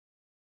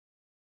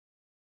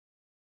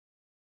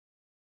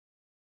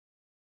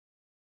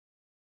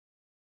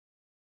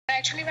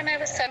Actually, when I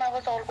was 7, I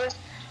was always,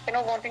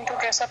 wanting to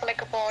dress up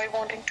like a boy,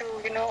 wanting to,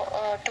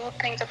 do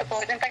things that the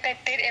boys. In fact, I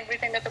did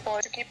everything that the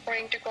boys. I keep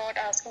praying to God,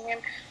 asking Him,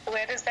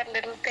 where is that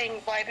little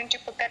thing? Why didn't you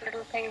put that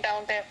little thing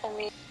down there for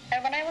me?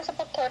 And when I was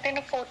about 13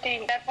 or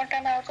 14, that one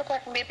time I also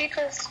thought maybe it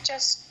was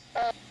just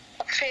a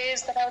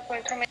phase that I was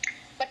going through.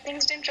 But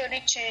things didn't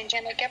really change,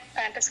 and I kept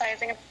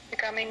fantasizing of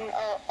becoming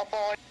a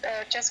boy.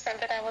 Just felt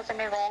that I was in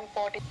a wrong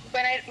body.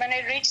 When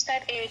I reached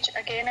that age,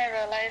 again I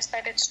realized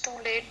that it's too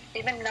late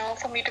even now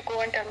for me to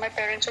go and tell my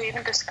parents or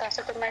even discuss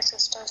it with my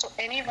sisters or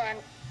anyone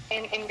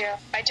in India.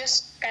 I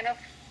just kind of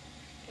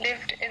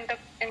lived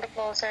in the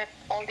closet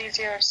all these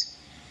years,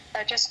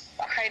 just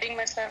hiding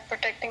myself,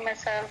 protecting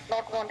myself,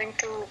 not wanting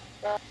to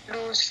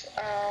lose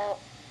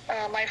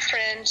my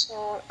friends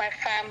or my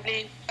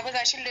family. I was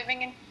actually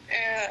living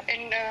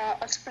in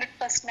a split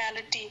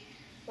personality.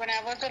 When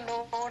I was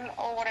alone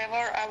or whatever,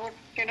 I would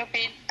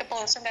be the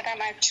person that I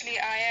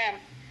am.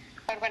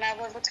 But when I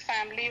was with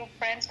family or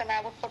friends, then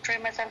I would portray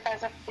myself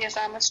as yes,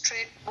 I'm a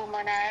straight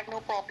woman. I have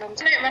no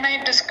problems. When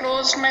I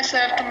disclosed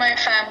myself to my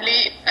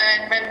family,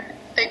 and when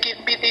they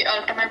give me the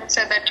ultimate,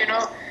 said that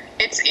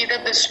it's either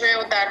this way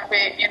or that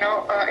way.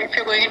 If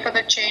you're going in for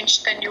the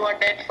change, then you are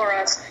dead for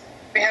us.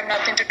 We have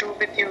nothing to do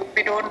with you.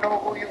 We don't know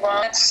who you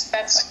are.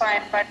 That's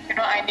fine. But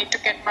I need to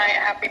get my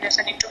happiness.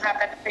 I need to have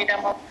that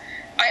freedom of.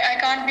 I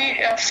can't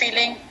be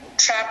feeling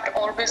trapped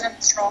always in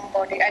this wrong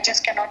body. I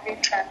just cannot be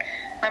trapped.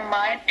 My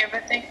mind,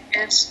 everything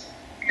is,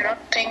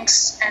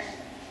 thinks and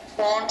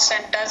wants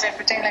and does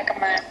everything like a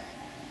man.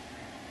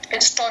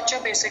 It's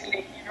torture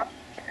basically,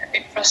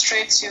 It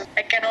frustrates you.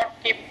 I cannot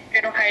keep,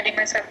 hiding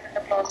myself in the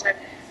closet.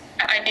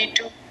 I need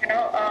to, come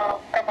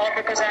out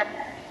because I'm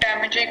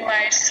damaging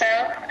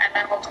myself and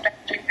I'm also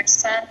damaging my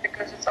son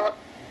because it's all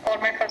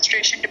my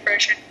frustration,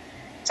 depression,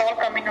 it's all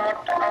coming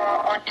out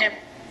on him.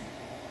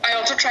 I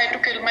also tried to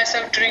kill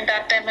myself during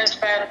that time as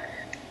well.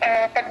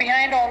 But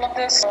behind all of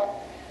this,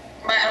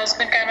 my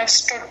husband kind of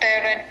stood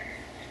there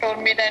and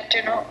told me that,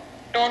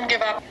 don't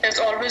give up. There's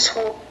always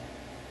hope.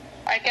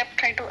 I kept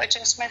trying to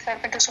adjust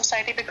myself into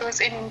society because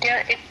in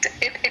India,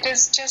 it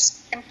is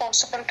just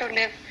impossible to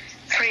live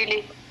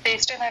freely. They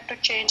still have to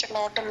change a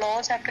lot. The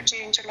laws have to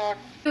change a lot.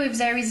 If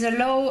there is a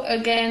law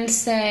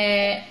against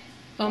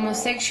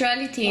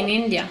homosexuality in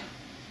India?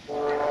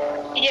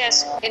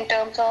 Yes, in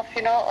terms of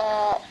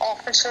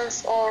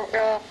officers or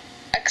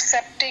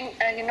accepting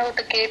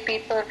the gay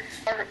people,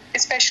 or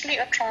especially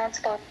a trans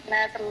person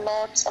has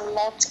lots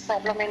of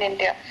problem in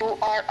India who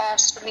are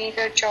asked to leave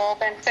their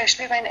job, and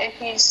especially when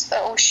he's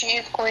or she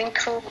is going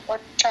through a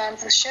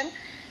transition.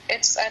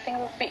 I think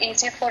it would be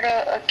easier for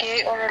a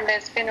gay or a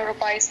lesbian or a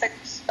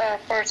bisex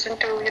person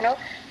to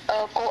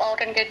go out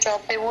and get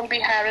job. They won't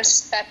be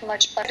harassed that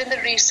much. But in the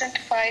recent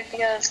 5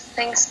 years,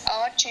 things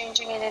are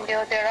changing in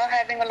India. They are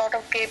having a lot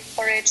of gay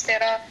parades.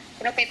 There are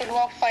people who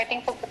are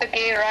fighting for the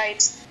gay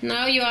rights.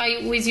 Now you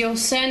are with your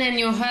son and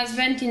your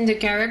husband in the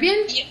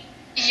Caribbean?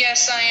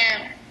 Yes, I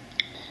am.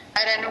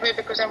 I ran away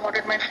because I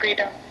wanted my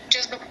freedom.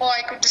 Just before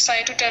I could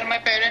decide to tell my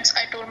parents,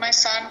 I told my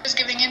son. I was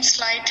giving him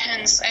slight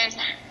hints, and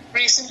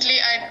recently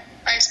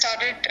I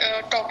started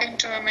talking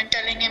to him and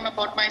telling him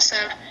about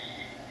myself.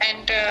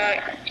 And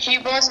he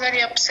was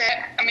very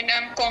upset. I mean,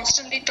 I'm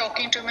constantly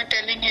talking to him and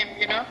telling him,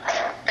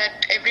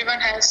 that everyone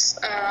has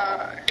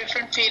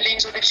different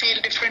feelings, or they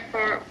feel different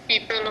for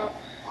people, or,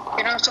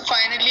 so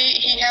finally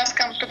he has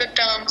come to the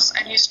terms,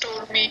 and he's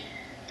told me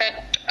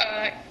that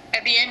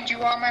at the end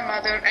you are my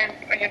mother, and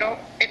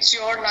it's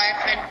your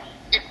life, and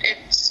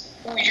it's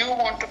who you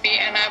want to be,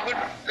 and I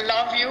would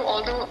love you,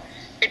 although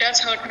it does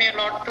hurt me a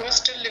lot. I was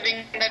still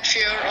living in that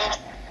fear of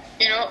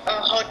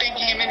hurting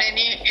him in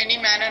any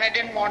manner. I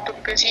didn't want to,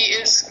 because he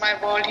is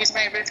my world, he's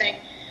my everything.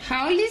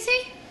 How old is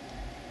he?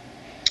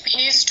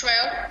 He's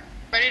 12.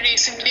 Very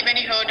recently, when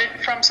he heard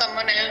it from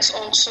someone else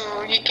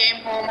also, he came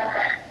home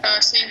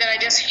saying that I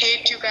just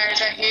hate you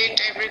guys, I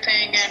hate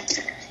everything,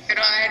 and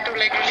I had to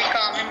really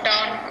calm him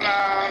down,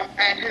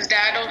 and his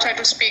dad also had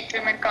to speak to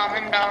him and calm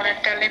him down and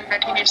tell him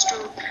that he needs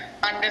to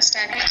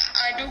understand.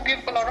 I do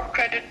give a lot of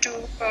credit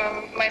to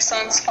my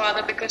son's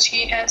father, because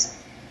he has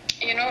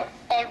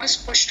always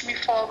pushed me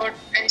forward,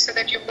 and he said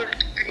that you will,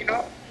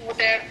 go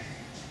there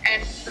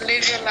and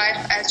live your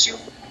life as you,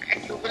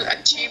 and you will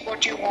achieve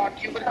what you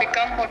want. You will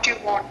become what you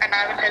want, and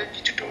I will help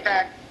you to do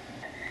that.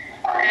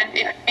 And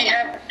if we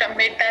have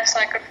made that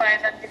sacrifice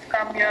and we've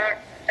come here,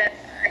 then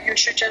you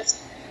should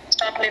just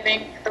start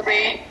living the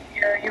way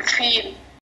you feel.